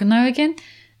start working now again.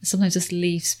 Sometimes just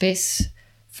leave space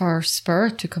for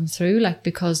spirit to come through, like,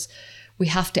 because we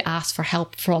have to ask for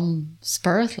help from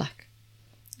spirit, like,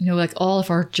 you know, like, all of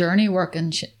our journey work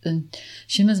in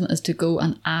shamanism is to go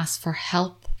and ask for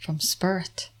help from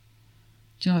spirit.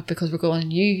 Do you know, because we're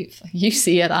going, you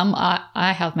see it,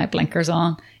 I have my blinkers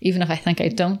on, even if I think I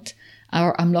don't,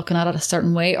 or I'm looking at it a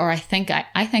certain way, or I think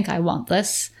I want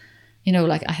this, you know,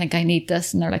 like, I think I need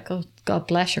this, and they're like, oh, God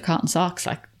bless your cotton socks,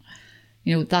 like,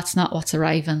 you know, that's not what's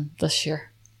arriving this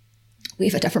year. We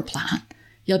have a different plan.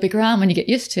 You'll be grand when you get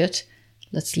used to it.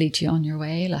 Let's lead you on your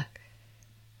way, like,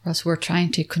 whereas we're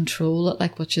trying to control it,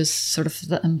 like, which is sort of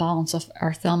the imbalance of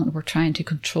earth element. We're trying to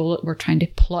control it. We're trying to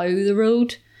plough the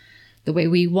road the way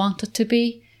we want it to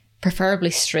be,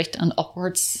 preferably straight and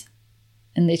upwards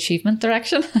in the achievement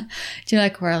direction. Do you know,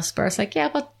 like, where else Spirit's like, yeah,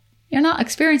 but you're not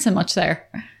experiencing much there.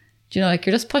 Do you know, like,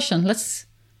 you're just pushing. Let's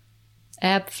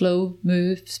ebb, flow,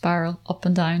 move, spiral, up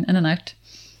and down, in and out.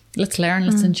 Let's learn,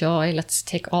 let's enjoy, let's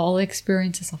take all the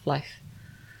experiences of life.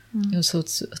 You know, so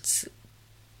it's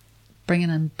bringing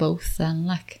in both then,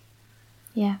 like.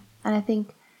 Yeah, and I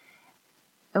think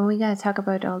we got to talk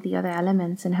about all the other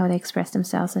elements and how they express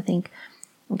themselves. I think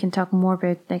we can talk more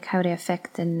about, like, how they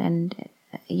affect and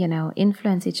you know,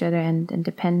 influence each other and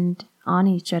depend on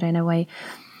each other in a way.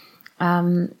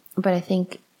 But I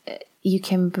think you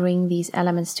can bring these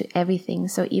elements to everything.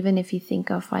 So even if you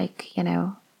think of, like, you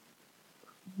know,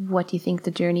 what do you think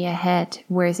the journey ahead,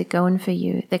 where is it going for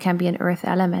you? There can be an earth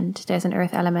element. There's an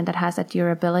earth element that has that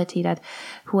durability, that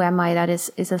who am I, that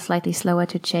is a slightly slower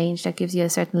to change, that gives you a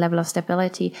certain level of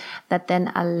stability, that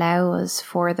then allows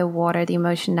for the water, the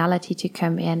emotionality to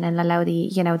come in and allow the,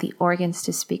 you know, the organs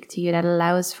to speak to you, that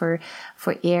allows for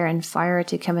air and fire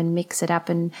to come and mix it up.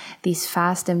 And these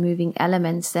fast and moving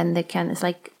elements, then they can, it's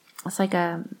like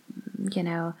a, you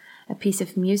know, a piece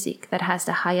of music that has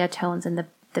the higher tones and the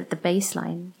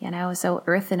baseline, you know. So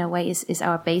earth in a way is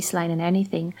our baseline in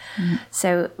anything.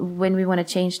 So when we want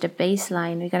to change the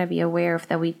baseline, we got to be aware of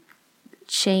that we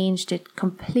change the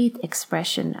complete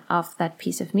expression of that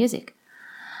piece of music.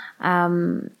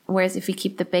 Whereas if we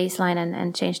keep the baseline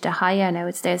and change the higher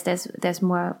notes, there's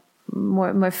more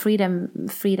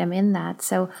freedom in that.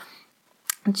 So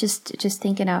just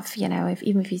thinking of, you know,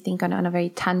 even if you think on a very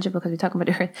tangible, because we're talking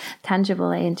about earth, tangible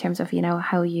in terms of, you know,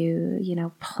 how you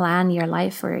know, plan your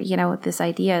life, or, you know, this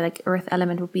idea, like, earth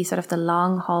element would be sort of the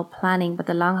long haul planning, but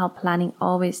the long haul planning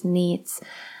always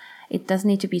it doesn't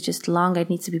need to be just longer, it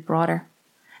needs to be broader.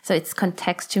 So it's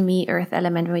context to me. Earth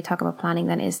element, when we talk about planning,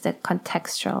 then is the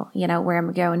contextual, you know, where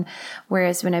I'm going.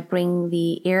 Whereas when I bring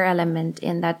the air element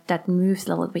in, that moves a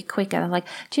little bit quicker. I'm like,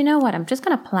 do you know what? I'm just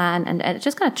going to plan and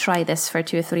just going to try this for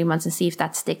 2 or 3 months and see if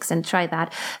that sticks, and try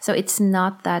that. So it's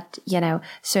not that, you know,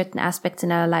 certain aspects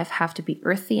in our life have to be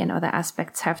earthy and other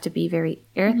aspects have to be very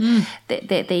earth.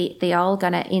 They all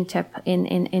gonna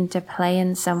interplay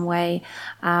in some way.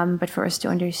 But for us to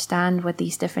understand what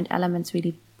these different elements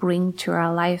really bring to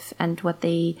our life and what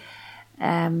they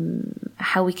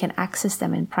how we can access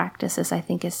them in practices, I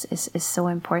think is so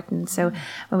important. So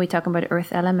when we talk about earth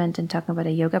element and talking about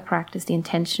a yoga practice, the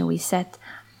intention we set,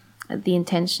 the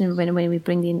intention when we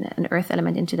bring an earth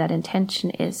element into that intention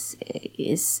is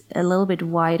a little bit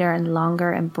wider and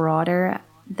longer and broader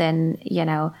than, you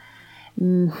know,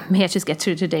 may I just get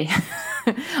through today.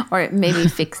 or maybe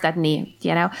fix that knee,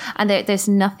 you know. And there's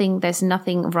nothing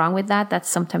wrong with that. That's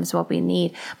sometimes what we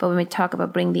need. But when we talk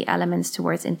about bring the elements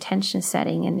towards intention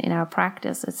setting in our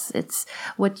practice, it's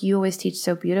what you always teach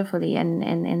so beautifully. And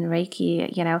in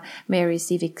Reiki, you know, may I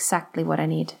receive exactly what I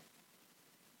need.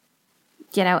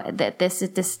 You know, this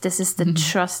is the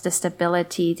trust, the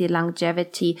stability, the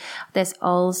longevity. There's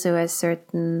also a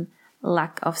certain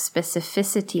lack of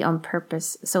specificity on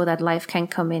purpose so that life can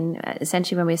come in.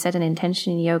 Essentially, when we set an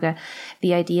intention in yoga,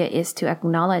 the idea is to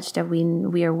acknowledge that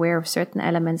we are aware of certain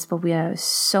elements, but we are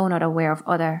so not aware of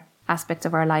other aspects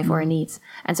of our life or our needs.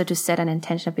 And so to set an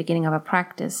intention at the beginning of a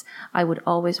practice, I would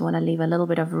always want to leave a little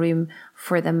bit of room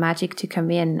for the magic to come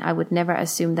in. I would never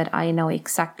assume that I know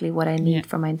exactly what I need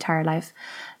for my entire life.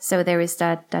 So there is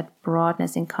that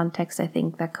broadness in context, I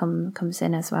think, that comes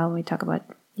in as well when we talk about,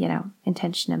 you know,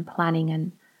 intention and planning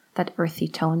and that earthy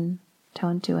tone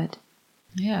to it.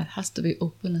 Yeah, it has to be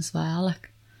open as well, like,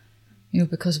 you know,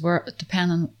 because we're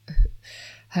depending on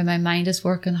how my mind is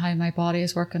working, how my body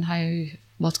is working, how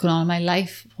what's going on in my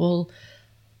life will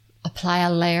apply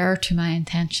a layer to my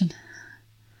intention.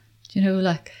 You know,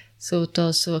 like, so it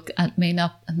does. So it may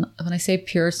not, when I say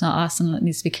pure, it's not asking it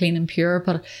needs to be clean and pure,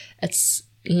 but it's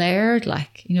layered,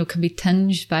 like, you know, can be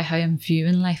tinged by how I'm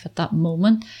viewing life at that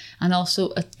moment. And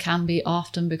also it can be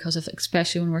often because of,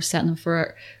 especially when we're setting them for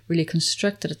it really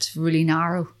constricted, it's really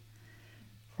narrow.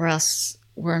 Whereas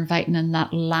we're inviting in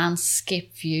that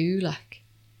landscape view, like,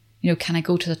 you know, can I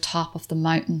go to the top of the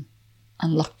mountain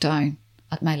and look down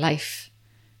at my life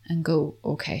and go,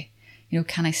 okay, you know,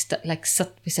 can I sit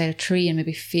beside a tree and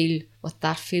maybe feel what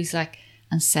that feels like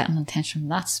and set an intention from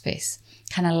that space?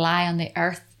 Can I lie on the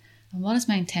earth? And what is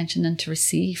my intention then to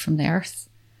receive from the earth?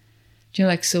 Do you know,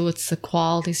 like, so it's the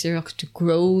qualities you're looking to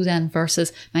grow then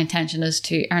versus my intention is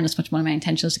to earn as much money, my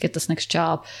intention is to get this next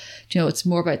job. Do you know, it's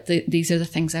more about these are the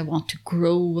things I want to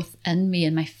grow within me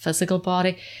in my physical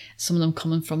body. Some of them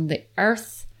coming from the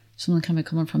earth, some of them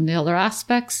coming from the other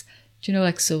aspects. Do you know,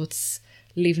 like, so it's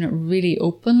leaving it really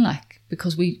open, like,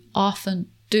 because we often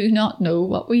do not know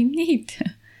what we need.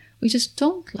 We just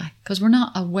don't, like, because we're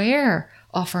not aware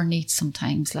of our needs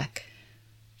sometimes, like,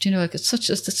 do you know, like, it's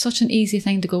such an easy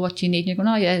thing to go, what you need, and you're going,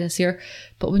 oh yeah, this here,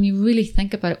 but when you really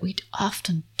think about it, we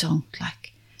often don't,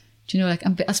 like, do you know, like,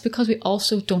 and that's because we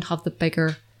also don't have the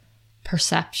bigger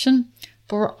perception,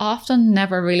 but we're often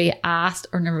never really asked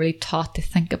or never really taught to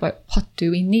think about what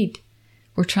do we need.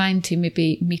 We're trying to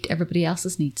maybe meet everybody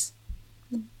else's needs.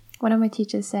 One of my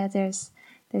teachers said there's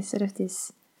sort of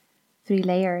these 3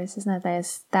 layers, isn't it?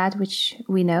 There's that which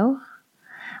we know,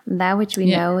 that which we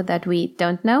know that we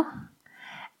don't know,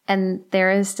 and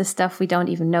there is the stuff we don't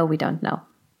even know we don't know.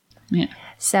 Yeah.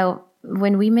 So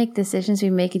when we make decisions, we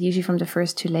make it usually from the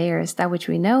first 2 layers, that which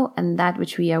we know and that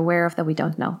which we are aware of that we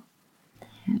don't know.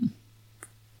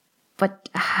 But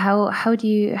how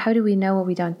do we know what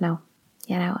we don't know?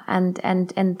 You know,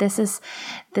 and this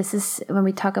is when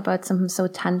we talk about something so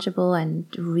tangible and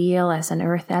real as an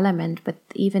earth element, but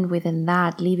even within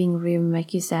that, leaving room,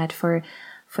 like you said, for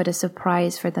the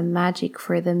surprise, for the magic,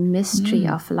 for the mystery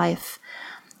of life.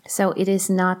 So it is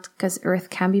not, because earth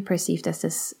can be perceived as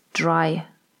this dry,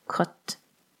 cut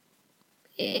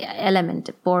element,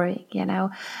 boring, you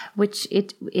know, which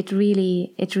it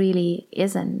really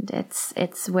isn't.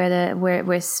 It's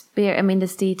where spirit, I mean,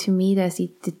 there's the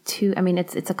two, I mean,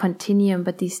 it's a continuum,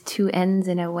 but these 2 ends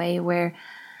in a way where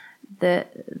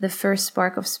the first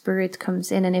spark of spirit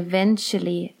comes in and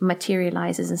eventually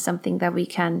materializes in something that we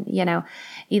can, you know,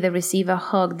 either receive a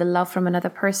hug, the love from another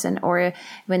person, or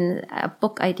when a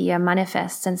book idea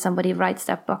manifests and somebody writes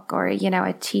that book, or, you know,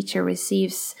 a teacher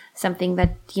receives something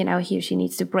that, you know, he or she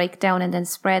needs to break down and then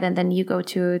spread, and then you go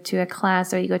to a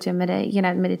class, or you go to a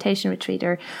meditation retreat,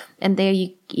 and there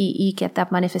you get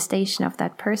that manifestation of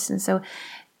that person. So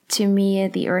to me,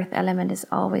 the earth element is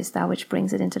always that which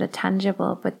brings it into the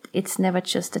tangible, but it's never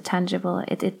just the tangible.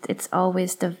 It's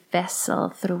always the vessel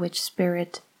through which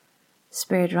spirit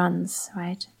runs,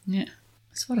 right? Yeah,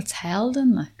 it's what it's held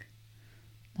in, like,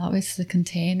 that way's the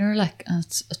container, like, and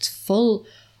it's full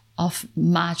of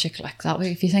magic, like, that way.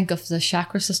 If you think of the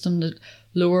chakra system, the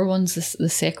lower ones, the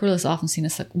sacral is often seen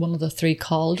as like one of the 3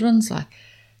 cauldrons, like,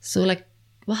 so, like,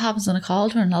 what happens in a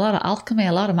cauldron? A lot of alchemy,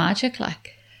 a lot of magic,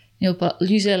 like, you know, but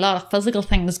usually a lot of physical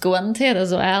things go into it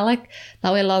as well, like,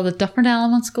 that way a lot of the different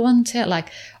elements go into it,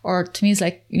 like, or to me it's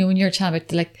like, you know, when you're chatting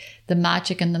about like the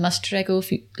magic and the mystery, I go,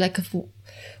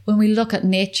 when we look at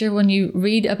nature, when you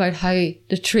read about how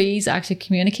the trees actually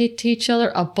communicate to each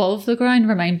other above the ground,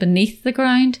 remain beneath the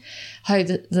ground, how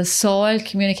the soil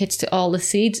communicates to all the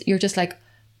seeds, you're just like,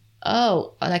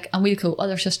 oh, like, and we go, oh,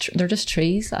 they're just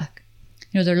trees, like,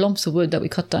 You know, they're lumps of wood that we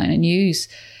cut down and use.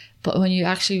 But when you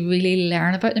actually really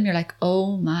learn about them, you're like,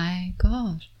 oh my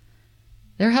God.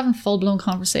 They're having full-blown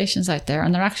conversations out there,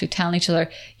 and they're actually telling each other,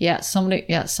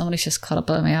 somebody's just cut a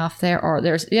bit of me off there, or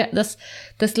there's this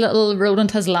little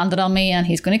rodent has landed on me and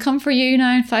he's going to come for you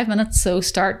now in 5 minutes, so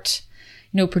start,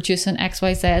 you know, producing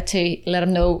XYZ to let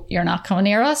him know you're not coming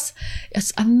near us.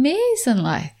 It's amazing,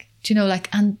 like, do you know, like,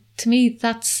 and to me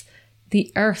that's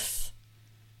the earth.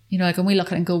 You know, like when we look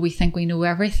at it and go, we think we know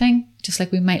everything, just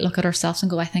like we might look at ourselves and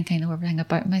go, I think I know everything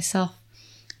about myself.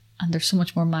 And there's so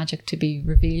much more magic to be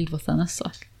revealed within us.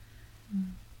 Like.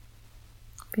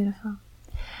 Beautiful.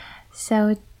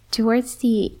 So towards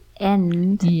the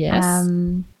end, yes.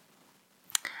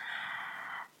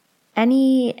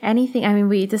 Anything? I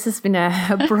mean, this has been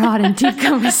a broad and deep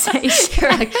conversation.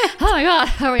 You're like, oh my God,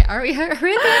 are we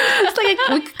It's like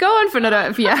we could go on for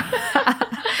another. Yeah.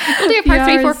 We'll do a part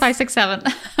 3, 4, 5, 6, 7.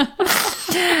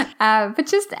 But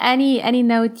just any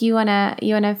note you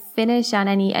wanna finish on,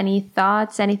 any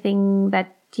thoughts, anything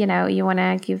that you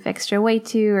wanna give extra weight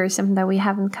to, or something that we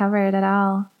haven't covered at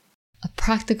all.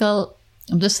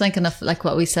 I'm just thinking of like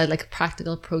what we said, like a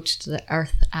practical approach to the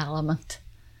earth element.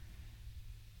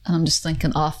 And I'm just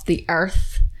thinking of the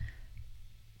earth.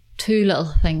 2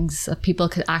 little things that people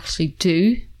could actually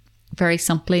do very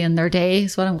simply in their day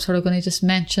is what I'm sort of going to just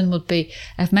mention would be,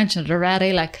 I've mentioned it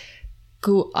already, like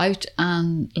go out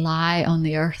and lie on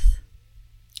the earth.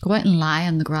 Go out and lie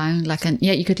on the ground. Like, and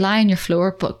yeah, you could lie on your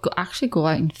floor, but actually go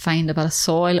out and find a bit of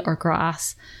soil or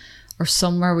grass or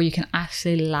somewhere where you can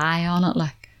actually lie on it.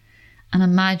 Like, and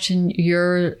imagine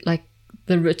you're like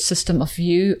the root system of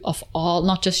you, of all,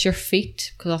 not just your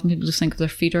feet, because often people just think of their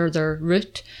feet or their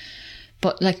root,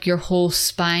 but like your whole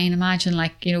spine. Imagine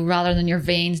like, you know, rather than your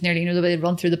veins nearly, you know, the way they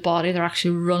run through the body, they're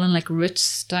actually running like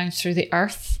roots down through the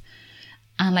earth.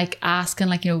 And like asking,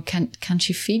 like, you know, can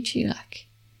she feed you? Like,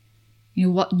 you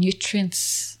know, what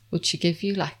nutrients would she give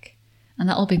you? Like, and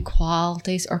that'll be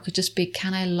qualities, or it could just be,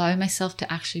 can I allow myself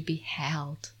to actually be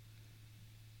held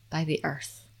by the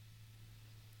earth?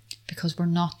 Because we're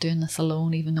not doing this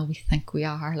alone, even though we think we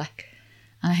are. Like,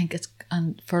 and I think it's,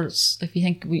 and for, if you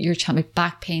think you're chatting about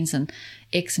back pains and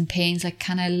aches and pains, like,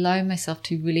 can I allow myself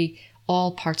to really,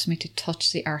 all parts of me, to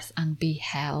touch the earth and be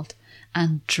held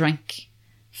and drink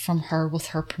from her with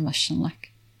her permission,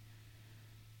 like,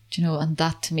 do you know? And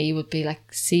that to me would be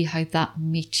like, see how that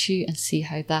meets you and see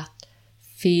how that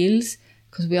feels,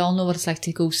 because we all know what it's like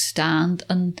to go stand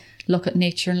and look at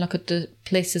nature and look at the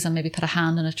places and maybe put a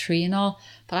hand on a tree and all,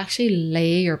 but actually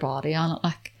lay your body on it,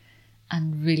 like,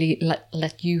 and really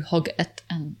let you hug it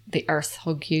and the earth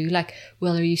hug you, like,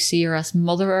 whether you see her as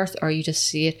Mother Earth or you just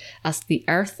see it as the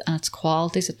earth and its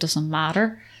qualities, it doesn't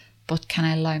matter. But can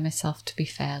I allow myself to be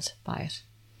fed by it?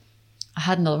 I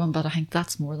had another one, but I think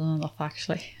that's more than enough,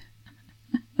 actually.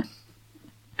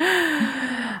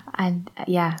 And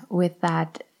yeah, with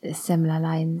that, similar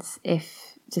lines,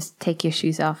 if just take your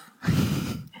shoes off.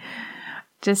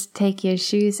 Just take your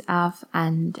shoes off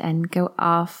and go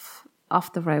off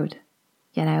the road,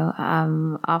 you know,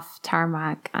 off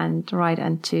tarmac and right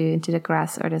into the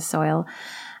grass or the soil.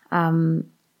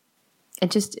 And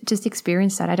just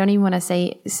experience that. I don't even want to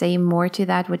say more to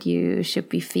that, what you should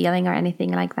be feeling or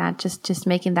anything like that. Just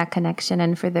making that connection.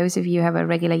 And for those of you who have a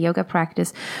regular yoga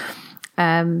practice,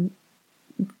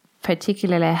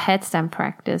 particularly a headstand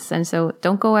practice, and so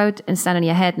don't go out and stand on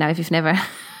your head now if you've never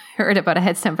heard about a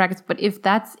headstand practice. But if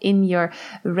that's in your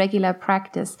regular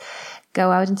practice,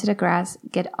 go out into the grass,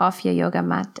 get off your yoga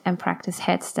mat and practice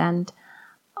headstand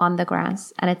on the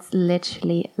grass. And it's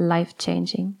literally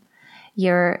life-changing.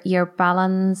 Your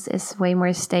balance is way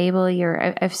more stable.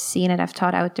 I've seen it. I've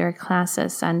taught outdoor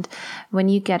classes, and when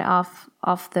you get off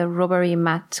the rubbery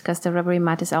mat, because the rubbery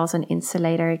mat is also an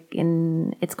insulator.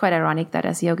 It's quite ironic that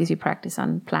as yogis we practice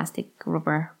on plastic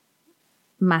rubber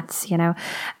mats, you know,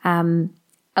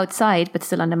 outside, but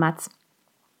still on the mats.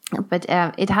 But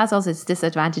it has also its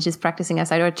disadvantages practicing as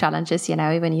outdoor challenges. You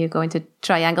know, when you go into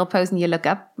triangle pose and you look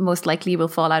up, most likely you will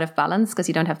fall out of balance because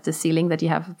you don't have the ceiling that you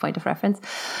have a point of reference.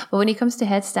 But when it comes to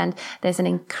headstand, there's an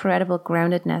incredible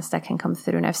groundedness that can come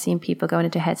through. And I've seen people going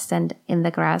into headstand in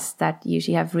the grass that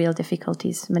usually have real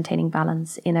difficulties maintaining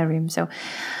balance in a room. So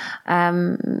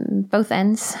both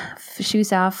ends,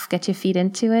 shoes off, get your feet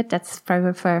into it. That's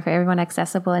probably for everyone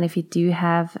accessible. And if you do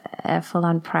have a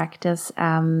full-on practice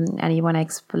and you want to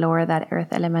explore that earth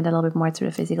element a little bit more through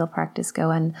the physical practice,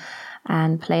 go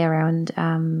and play around,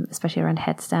 especially around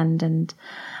headstand,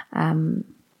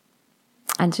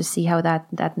 and just see how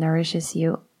that nourishes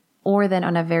you. Or then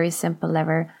on a very simple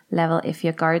level, if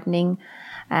you're gardening,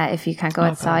 if you can't go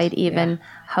outside, even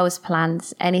house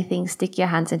plants, anything, stick your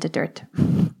hands into dirt.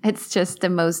 It's just the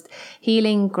most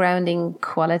healing, grounding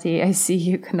quality. I see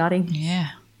you nodding. Yeah.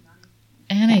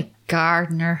 Any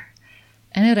gardener,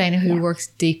 anybody who works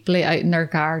deeply out in their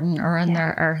garden or in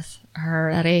their earth are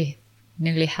already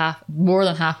nearly more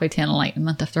than halfway to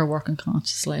enlightenment if they're working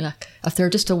consciously. Like if they're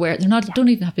just aware, don't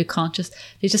even have to be conscious.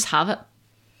 They just have it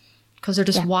because they're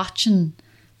just watching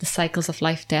the cycles of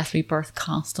life, death, rebirth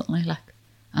constantly, like,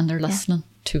 and they're listening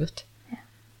to it.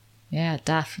 Yeah,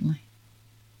 definitely.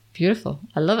 Beautiful.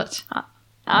 I love it.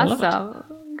 Awesome.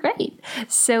 Great.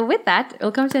 So with that,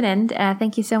 we'll come to an end.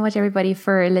 Thank you so much, everybody,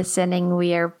 for listening.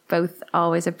 We are both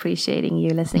always appreciating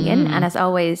you listening in. And as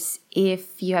always,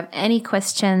 if you have any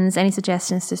questions, any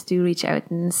suggestions, just do reach out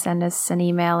and send us an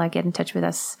email or get in touch with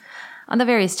us on the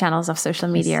various channels of social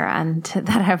media and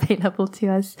that are available to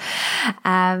us.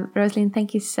 Rosaleen,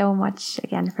 thank you so much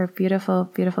again for a beautiful,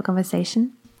 beautiful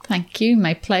conversation. Thank you.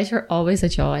 My pleasure. Always a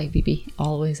joy, Bibi.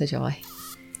 Always a joy.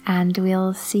 And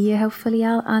we'll see you hopefully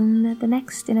all in the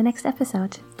next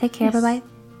episode. Take care. Yes. Bye-bye.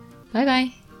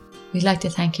 Bye-bye. We'd like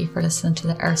to thank you for listening to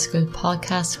the Earth School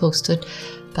podcast hosted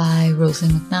by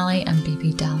Rosaleen McNally and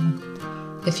Bibi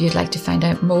Dalman. If you'd like to find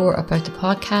out more about the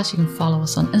podcast, you can follow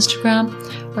us on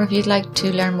Instagram, or if you'd like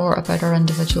to learn more about our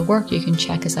individual work, you can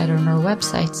check us out on our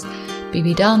websites,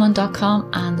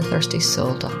 bbdalman.com and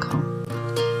thethirstysoul.com.